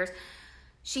 5.5 years,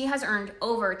 she has earned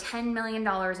over $10 million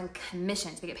in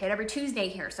commissions. We get paid every Tuesday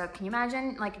here. So can you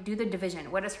imagine, like, do the division.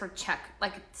 What is her check?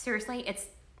 Like, seriously, it's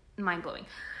mind-blowing.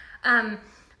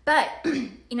 But,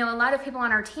 you know, a lot of people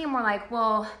on our team were like,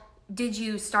 well, did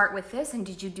you start with this? And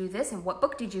did you do this? And what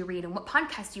book did you read? And what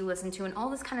podcast do you listen to? And all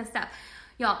this kind of stuff.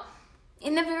 Y'all,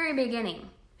 in the very beginning,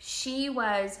 she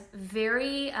was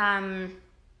very, I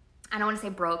don't want to say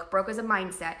broke is a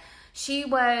mindset. She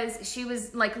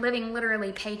was like living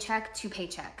literally paycheck to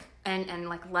paycheck and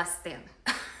like less than.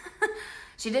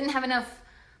 She didn't have enough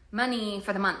money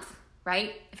for the month,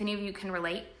 right? If any of you can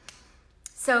relate.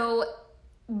 So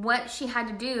what she had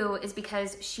to do is,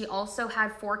 because she also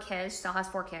had 4 kids, still has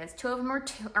 4 kids. 2 of them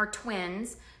are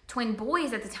twins, twin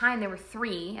boys at the time. They were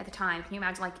 3 at the time. Can you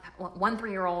imagine, like, 1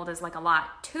 3-year-old is like a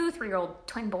lot. 2 3-year-old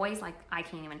twin boys, like, I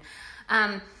can't even.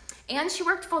 And she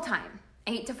worked full time,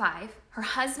 8 to 5. Her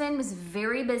husband was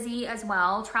very busy as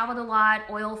well, traveled a lot,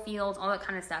 oil fields, all that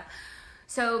kind of stuff.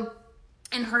 So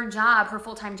in her job, her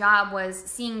full-time job was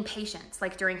seeing patients,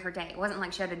 like, during her day. It wasn't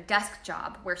like she had a desk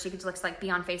job where she could just, like, be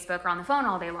on Facebook or on the phone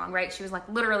all day long, right? She was, like,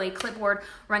 literally clipboard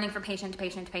running from patient to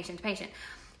patient to patient to patient.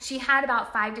 She had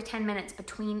about 5 to 10 minutes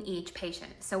between each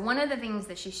patient. So one of the things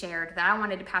that she shared that I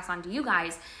wanted to pass on to you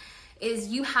guys is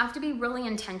you have to be really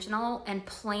intentional and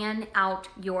plan out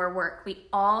your work. We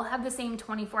all have the same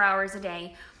 24 hours a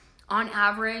day. On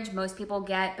average, most people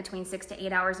get between 6 to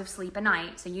 8 hours of sleep a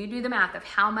night. So you do the math of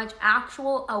how much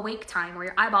actual awake time where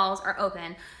your eyeballs are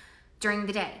open during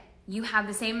the day. You have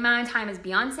the same amount of time as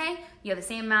Beyonce. You have the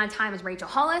same amount of time as Rachel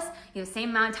Hollis. You have the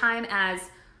same amount of time as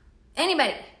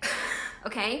anybody,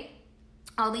 okay?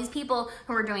 All these people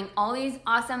who are doing all these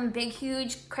awesome, big,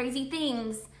 huge, crazy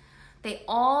things, they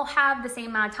all have the same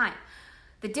amount of time.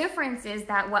 The difference is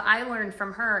that what I learned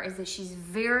from her is that she's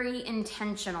very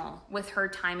intentional with her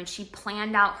time, and she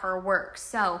planned out her work.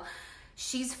 So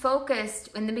she's focused,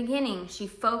 in the beginning, she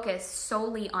focused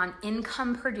solely on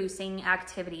income producing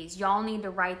activities. Y'all need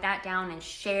to write that down and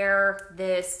share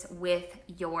this with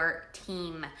your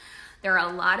team. There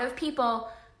are a lot of people,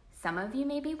 some of you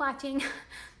may be watching,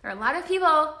 there are a lot of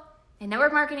people in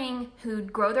network marketing who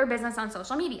grow their business on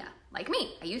social media, like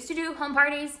me. I used to do home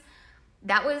parties.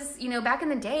 That was, back in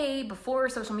the day before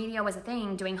social media was a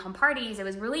thing, doing home parties, it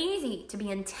was really easy to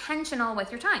be intentional with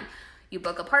your time. You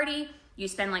book a party, you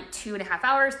spend like 2.5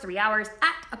 hours, 3 hours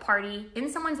at a party in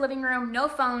someone's living room, no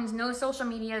phones, no social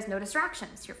medias, no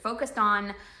distractions. You're focused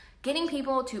on getting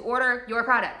people to order your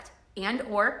product and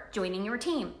or joining your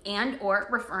team and or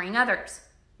referring others.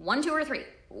 1, 2, or 3.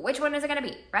 Which one is it gonna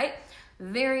be, right?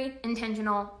 Very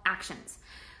intentional actions.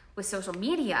 With social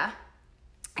media,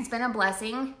 it's been a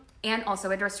blessing and also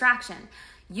a distraction.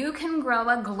 You can grow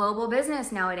a global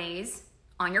business nowadays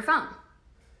on your phone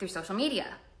through social media.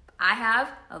 I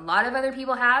have, a lot of other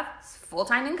people have,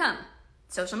 full-time income,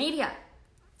 social media,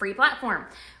 free platform,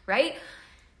 right?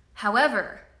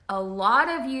 However, a lot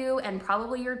of you and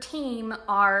probably your team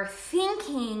are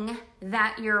thinking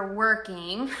that you're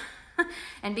working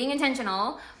and being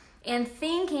intentional, and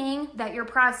thinking that you're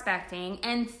prospecting,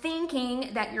 and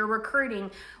thinking that you're recruiting,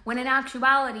 when in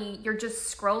actuality, you're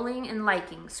just scrolling and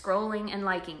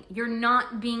liking. You're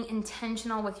not being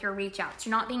intentional with your reach outs.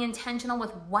 You're not being intentional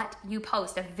with what you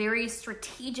post, a very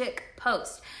strategic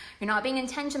post. You're not being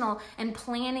intentional and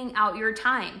planning out your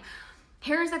time.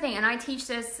 Here's the thing, and I teach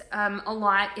this a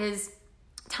lot, is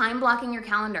time blocking your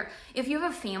calendar. If you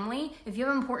have a family, if you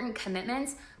have important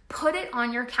commitments, put it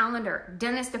on your calendar.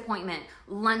 Dentist appointment,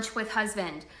 lunch with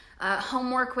husband,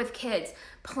 homework with kids.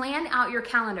 Plan out your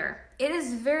calendar. It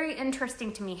is very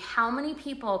interesting to me how many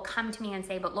people come to me and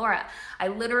say, but Laura, I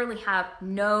literally have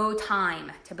no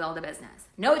time to build a business.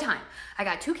 No time. I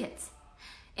got 2 kids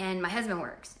and my husband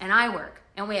works and I work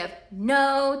and we have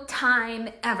no time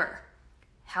ever.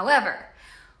 However,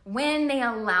 when they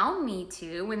allow me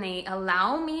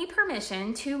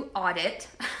permission to audit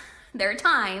their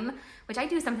time, which I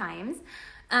do sometimes,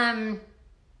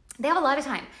 they have a lot of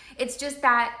time. It's just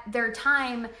that their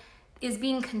time is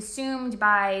being consumed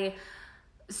by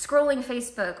scrolling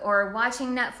Facebook or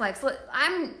watching Netflix. Look,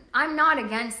 I'm not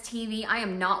against TV. I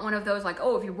am not one of those like,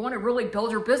 oh, if you want to really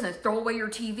build your business, throw away your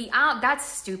TV. That's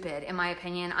stupid, in my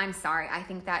opinion. I'm sorry. I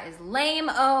think that is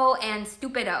lame-o and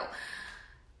stupid-o.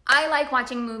 I like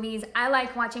watching movies. I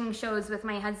like watching shows with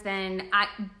my husband.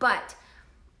 But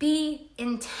be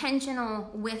intentional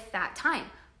with that time.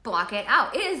 Block it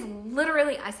out. It is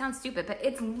literally, I sound stupid, but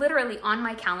it's literally on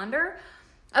my calendar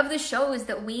of the shows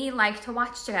that we like to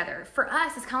watch together. For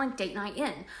us, it's kind of like date night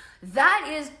in. That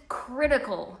is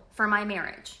critical for my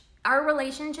marriage. Our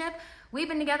relationship, we've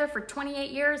been together for 28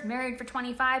 years, married for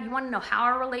 25. You want to know how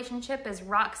our relationship is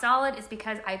rock solid? It's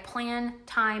because I plan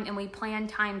time and we plan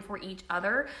time for each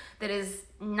other that is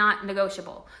not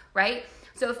negotiable, right?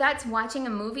 So if that's watching a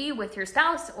movie with your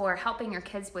spouse or helping your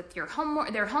kids with their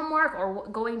homework or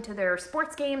going to their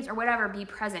sports games or whatever, be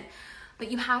present.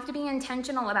 But you have to be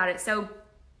intentional about it. So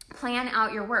plan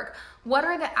out your work. What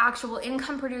are the actual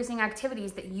income producing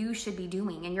activities that you should be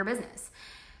doing in your business?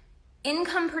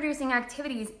 Income producing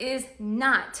activities is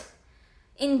not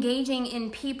engaging in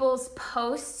people's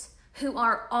posts who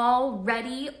are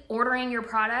already ordering your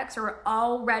products or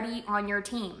already on your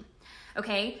team.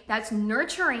 Okay, that's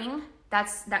nurturing.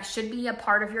 That should be a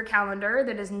part of your calendar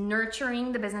that is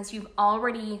nurturing the business you've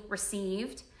already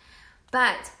received.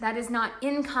 But that is not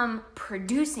income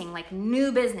producing, like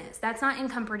new business. That's not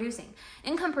income producing.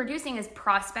 Income producing is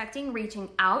prospecting, reaching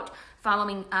out,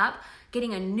 following up,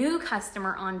 getting a new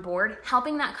customer on board,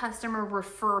 helping that customer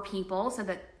refer people so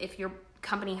that if your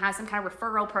company has some kind of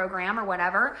referral program or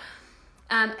whatever,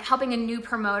 helping a new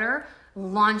promoter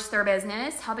launch their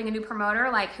business, helping a new promoter,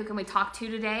 like who can we talk to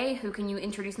today? Who can you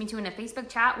introduce me to in a Facebook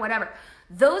chat? Whatever.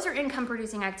 Those are income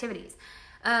producing activities.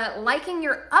 Liking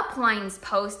your upline's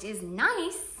post is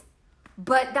nice,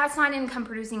 but that's not income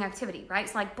producing activity, right?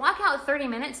 So like block out 30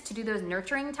 minutes to do those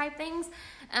nurturing type things.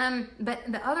 But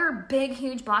the other big,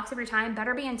 huge blocks of your time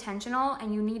better be intentional,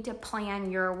 and you need to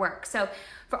plan your work. So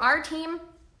for our team,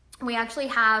 we actually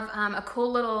have a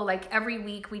cool little, like every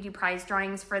week we do prize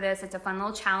drawings for this. It's a fun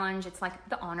little challenge. It's like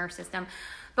the honor system,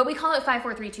 but we call it 5,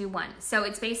 4, 3, 2, 1. So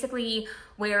it's basically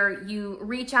where you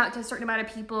reach out to a certain amount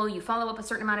of people, you follow up a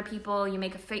certain amount of people, you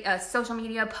make a social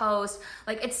media post.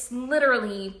 Like it's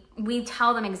literally, we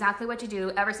tell them exactly what to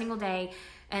do every single day,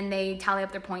 and they tally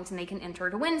up their points and they can enter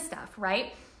to win stuff,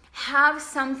 right? Have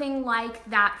something like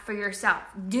that for yourself.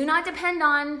 Do not depend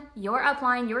on your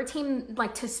upline, your team,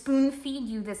 like to spoon feed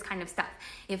you this kind of stuff.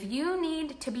 If you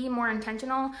need to be more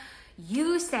intentional,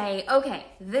 you say, okay,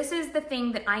 this is the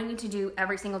thing that I need to do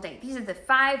every single day. These are the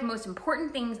 5 most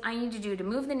important things I need to do to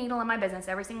move the needle in my business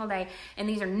every single day. And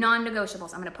these are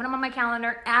non-negotiables. I'm going to put them on my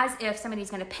calendar as if somebody's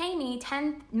going to pay me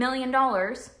 $10 million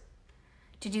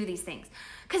to do these things.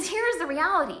 Because here's the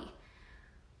reality.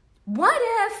 What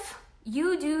if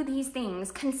you do these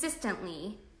things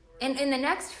consistently, and in the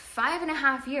next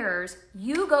 5.5 years,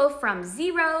 you go from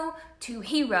 0 to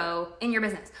hero in your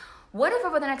business? What if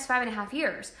over the next 5.5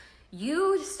 years,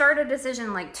 you start a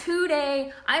decision like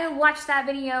today, I watched that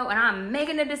video and I'm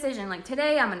making a decision like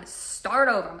today, I'm going to start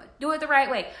over. I'm going to do it the right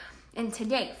way. And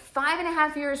today,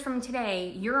 5.5 years from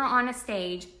today, you're on a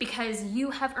stage because you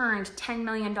have earned $10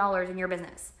 million in your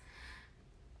business,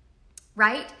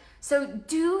 right? So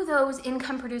do those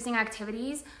income producing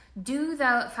activities, do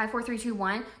the 5, 4, 3, 2,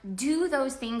 1, do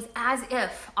those things as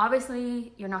if,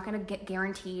 obviously you're not going to get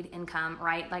guaranteed income,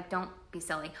 right? Like don't be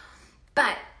silly,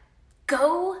 but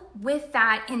go with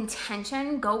that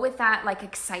intention, go with that like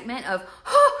excitement of,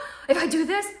 oh, if I do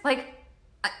this, like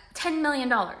 $10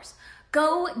 million,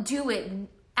 go do it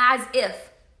as if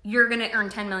you're going to earn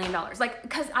 $10 million. Like,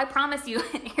 cause I promise you,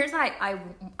 here's what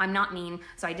I'm not mean,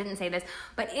 so I didn't say this,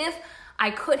 but if I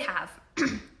could have,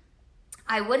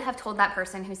 I would have told that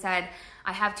person who said,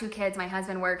 I have 2 kids, my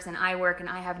husband works and I work and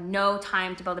I have no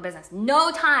time to build a business. No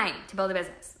time to build a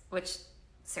business, which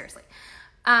seriously.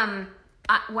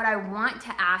 What I want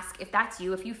to ask, if that's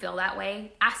you, if you feel that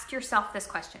way, ask yourself this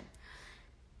question.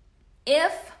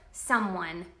 If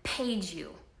someone paid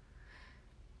you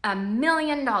 $1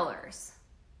 million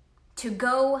to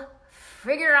go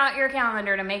figure out your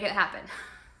calendar to make it happen,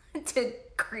 to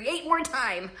create more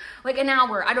time, like an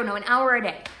hour, I don't know, an hour a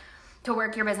day to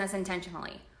work your business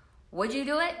intentionally, would you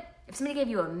do it? If somebody gave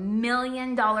you $1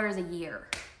 million a year,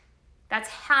 that's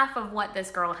half of what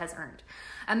this girl has earned.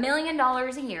 $1 million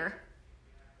a year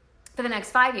for the next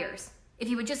 5 years. If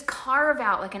you would just carve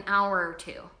out like an hour or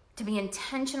 2 to be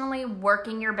intentionally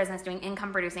working your business, doing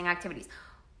income producing activities,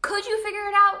 could you figure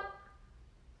it out?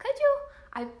 Could you?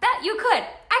 I bet you could.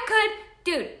 I could.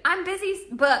 Dude, I'm busy,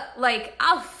 but like,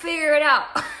 I'll figure it out,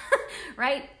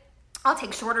 right? I'll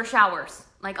take shorter showers.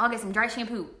 Like, I'll get some dry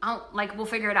shampoo. We'll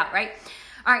figure it out, right?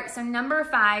 All right, so number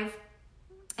 5,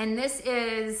 and this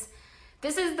is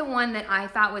the one that I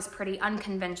thought was pretty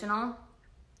unconventional,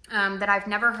 that I've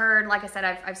never heard. Like I said,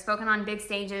 I've spoken on big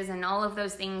stages and all of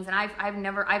those things, and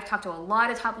I've talked to a lot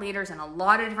of top leaders in a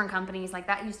lot of different companies. Like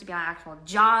that used to be my actual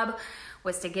job,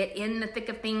 was to get in the thick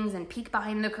of things and peek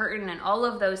behind the curtain and all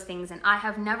of those things. And I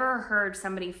have never heard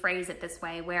somebody phrase it this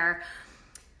way, where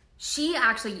she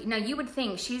actually, now you would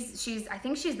think I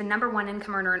think she's the #1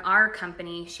 income earner in our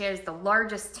company. She has the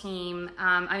largest team.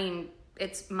 I mean,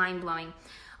 it's mind blowing.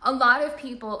 A lot of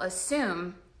people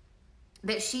assume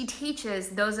that she teaches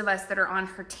those of us that are on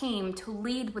her team to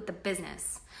lead with the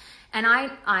business. And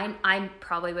I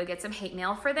probably would get some hate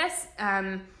mail for this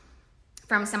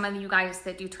from some of you guys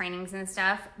that do trainings and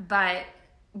stuff. But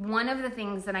one of the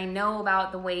things that I know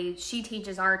about the way she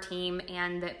teaches our team,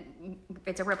 and that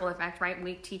it's a ripple effect, right?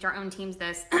 We teach our own teams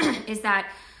this, is that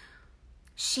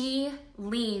she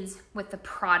leads with the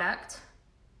product.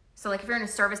 So like if you're in a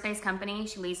service-based company,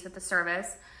 she leads with the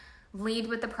service. Lead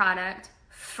with the product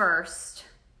first,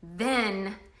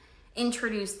 then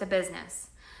introduce the business.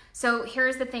 So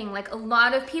here's the thing, like a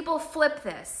lot of people flip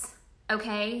this.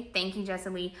 Okay, thank you, Jessie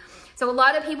Lee. So a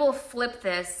lot of people flip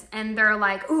this and they're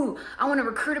like, ooh, I want to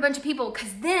recruit a bunch of people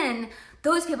because then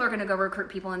those people are going to go recruit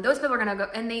people and those people are going to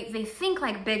go, and they think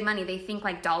like big money. They think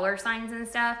like dollar signs and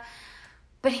stuff.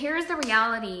 But here's the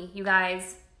reality, you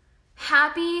guys.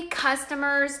 Happy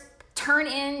customers turn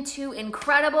into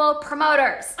incredible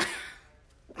promoters.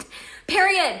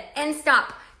 Period. End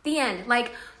stop. The end.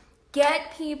 Like,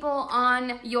 get people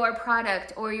on your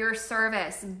product or your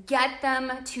service. Get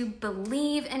them to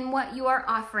believe in what you are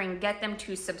offering. Get them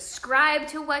to subscribe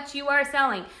to what you are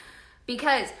selling.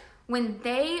 Because when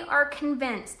they are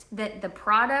convinced that the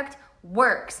product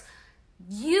works,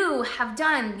 you have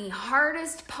done the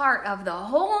hardest part of the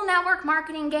whole network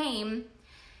marketing game,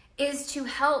 is to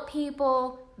help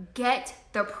people get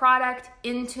the product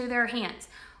into their hands.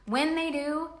 When they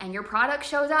do, and your product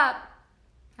shows up,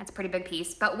 that's a pretty big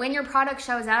piece, but when your product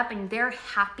shows up and they're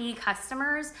happy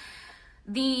customers,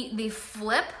 the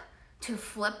flip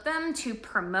them to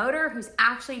promoter who's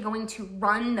actually going to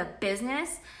run the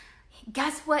business,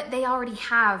 guess what they already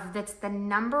have? That's the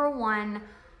number one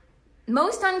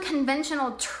most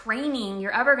unconventional training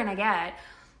you're ever gonna get.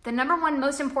 The number one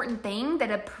most important thing that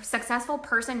a successful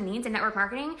person needs in network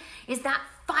marketing is that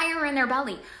fire in their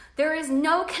belly. There is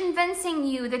no convincing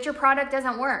you that your product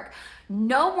doesn't work.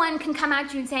 No one can come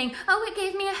at you and saying, oh, it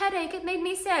gave me a headache, it made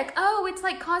me sick, oh, it's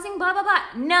like causing blah, blah, blah.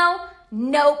 No,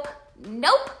 nope,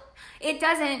 it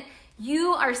doesn't. You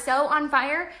are so on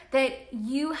fire that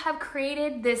you have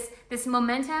created this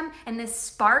momentum and this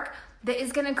spark that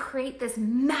is gonna create this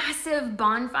massive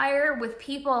bonfire with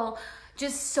people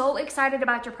just so excited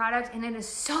about your product. And it is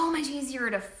so much easier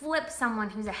to flip someone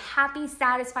who's a happy,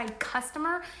 satisfied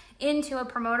customer into a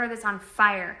promoter that's on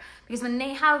fire. Because when they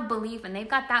have belief and they've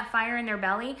got that fire in their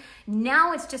belly,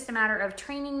 now it's just a matter of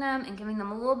training them and giving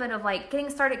them a little bit of like getting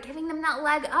started, giving them that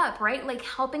leg up, right? Like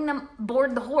helping them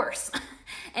board the horse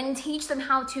and teach them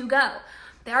how to go.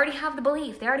 They already have the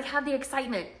belief, they already have the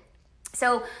excitement.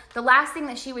 So the last thing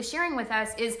that she was sharing with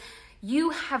us is you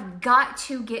have got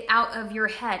to get out of your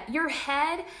head. Your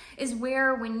head is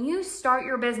where when you start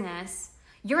your business,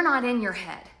 you're not in your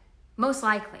head, most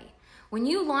likely. When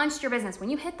you launched your business, when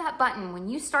you hit that button, when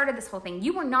you started this whole thing,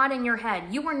 you were not in your head.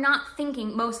 You were not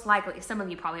thinking, most likely, some of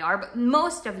you probably are, but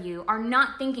most of you are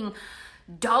not thinking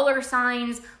dollar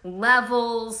signs,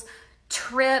 levels,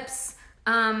 trips,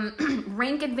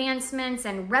 rank advancements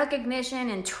and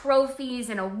recognition and trophies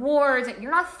and awards.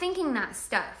 You're not thinking that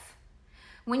stuff.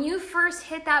 When you first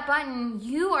hit that button,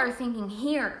 you are thinking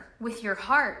here with your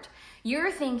heart.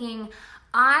 You're thinking,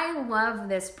 I love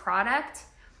this product.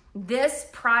 This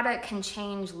product can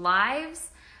change lives.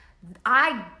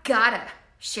 I gotta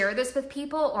share this with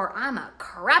people or I'm a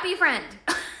crappy friend.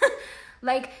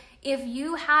 Like, if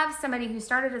you have somebody who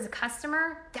started as a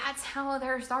customer, that's how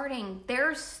they're starting.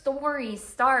 Their story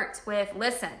starts with,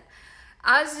 listen,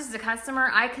 I was just a customer.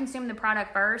 I consumed the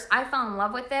product first. I fell in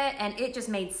love with it and it just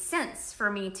made sense for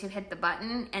me to hit the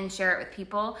button and share it with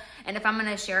people. And if I'm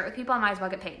gonna share it with people, I might as well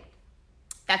get paid.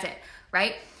 That's it,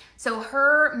 right? So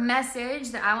her message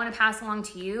that I wanna pass along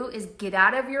to you is get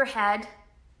out of your head,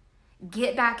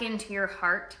 get back into your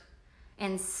heart,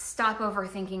 and stop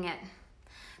overthinking it.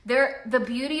 The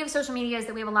beauty of social media is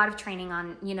that we have a lot of training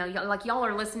on, like y'all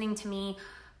are listening to me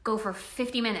go for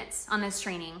 50 minutes on this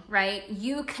training, right?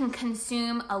 You can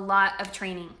consume a lot of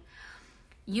training.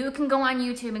 You can go on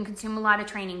YouTube and consume a lot of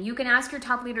training. You can ask your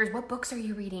top leaders, what books are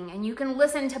you reading? And you can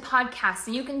listen to podcasts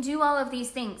and you can do all of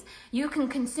these things. You can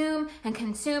consume and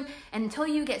consume until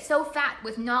you get so fat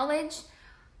with knowledge.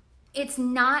 It's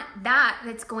not that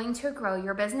that's going to grow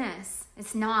your business.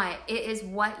 It's not. It is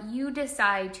what you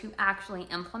decide to actually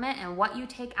implement and what you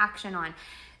take action on.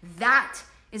 That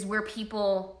is where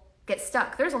people get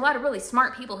stuck. There's a lot of really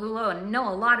smart people who know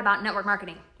a lot about network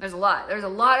marketing. There's a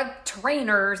lot of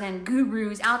trainers and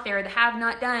gurus out there that have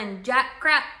not done jack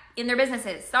crap in their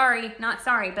businesses. Sorry, not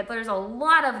sorry, but there's a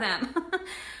lot of them.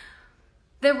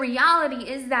 The reality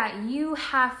is that you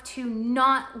have to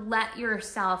not let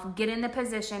yourself get in the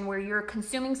position where you're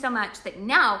consuming so much that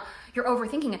now you're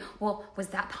overthinking it. Well, was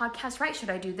that podcast right?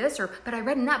 Should I do this? But I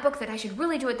read in that book that I should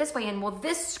really do it this way. And well,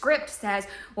 this script says,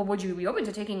 well, would you be open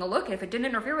to taking a look if it didn't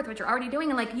interfere with what you're already doing?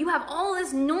 And like, you have all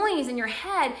this noise in your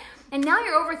head and now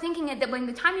you're overthinking it that when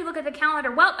the time you look at the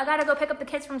calendar, well, I gotta go pick up the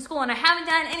kids from school and I haven't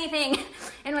done anything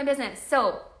in my business.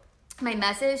 So my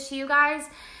message to you guys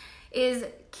is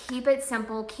keep it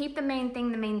simple, keep the main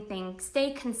thing,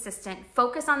 stay consistent,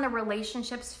 focus on the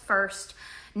relationships first,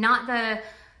 not the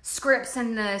scripts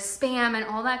and the spam and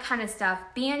all that kind of stuff.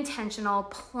 Be intentional,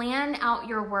 plan out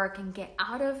your work, and get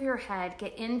out of your head,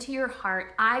 get into your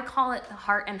heart. I call it the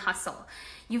heart and hustle.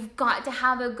 You've got to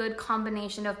have a good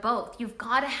combination of both. You've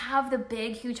got to have the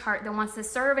big, huge heart that wants to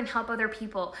serve and help other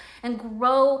people and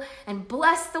grow and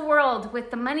bless the world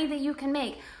with the money that you can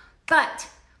make. But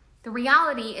the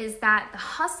reality is that the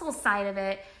hustle side of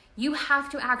it, you have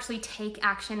to actually take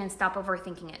action and stop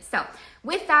overthinking it. So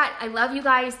with that, I love you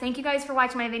guys. Thank you guys for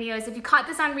watching my videos. If you caught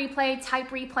this on replay, type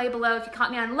replay below. If you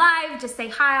caught me on live, just say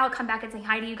hi. I'll come back and say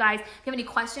hi to you guys. If you have any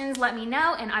questions, let me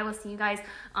know, and I will see you guys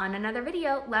on another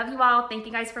video. Love you all. Thank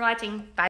you guys for watching. Bye.